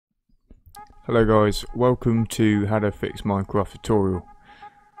Hello guys, welcome to how to fix Minecraft tutorial.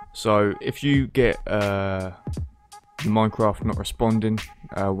 So if you get Minecraft not responding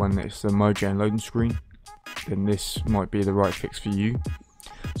when it's the Mojang loading screen, then this might be the right fix for you.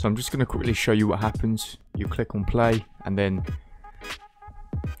 So I'm just going to quickly show you what happens. You click on play and then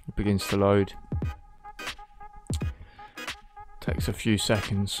it begins to load. Takes a few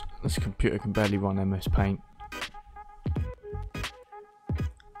seconds. This computer can barely run MS Paint.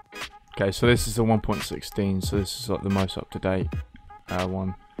 Okay, so this is the 1.16, so this is like the most up-to-date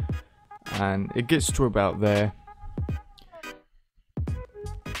one, and it gets to about there,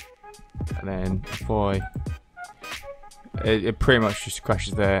 and then if it pretty much just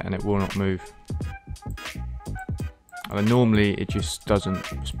crashes there and it will not move. And normally it just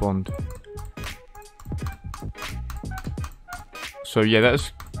doesn't respond. So yeah,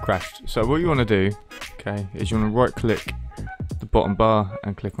 that's crashed. So what you want to do, okay, is you want to right click the bottom bar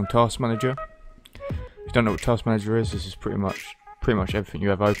and click on Task Manager. If you don't know what Task Manager is, this is pretty much everything you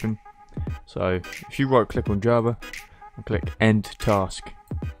have open. So if you right click on Java and click End Task,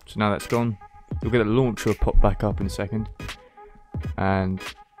 so now that's gone, you'll get a launcher pop back up in a second, and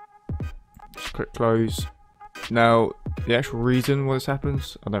just click close. Now the actual reason why this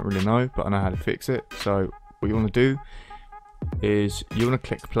happens, I don't really know, but I know how to fix it. So what you want to do is you want to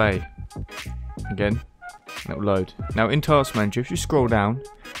click play again. And it will load. Now in Task Manager, if you scroll down,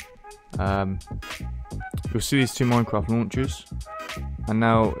 you'll see these two Minecraft launchers, and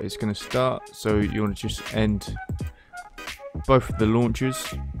now it's going to start. So you want to just end both of the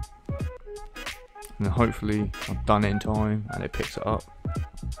launchers, and hopefully I've done it in time and it picks it up.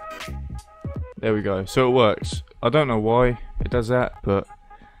 There we go. So it works. I don't know why it does that, but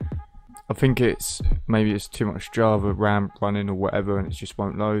I think maybe it's too much Java RAM running or whatever, and it just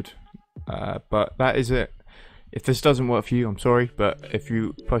won't load. But that is it. If this doesn't work for you, I'm sorry, but if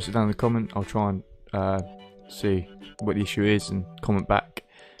you post it down in the comment, I'll try and see what the issue is and comment back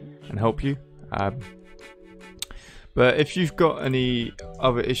and help you. But if you've got any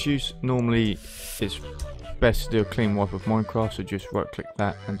other issues, normally it's best to do a clean wipe of Minecraft, so just right click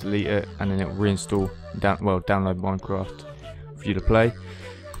that and delete it, and then it will reinstall, download Minecraft for you to play.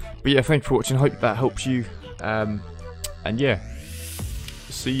 But yeah, thank you for watching, hope that helps you, and yeah,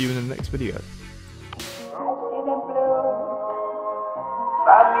 see you in the next video.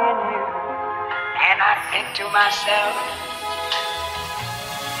 And I think to myself,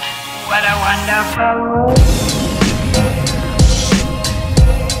 what a wonderful world.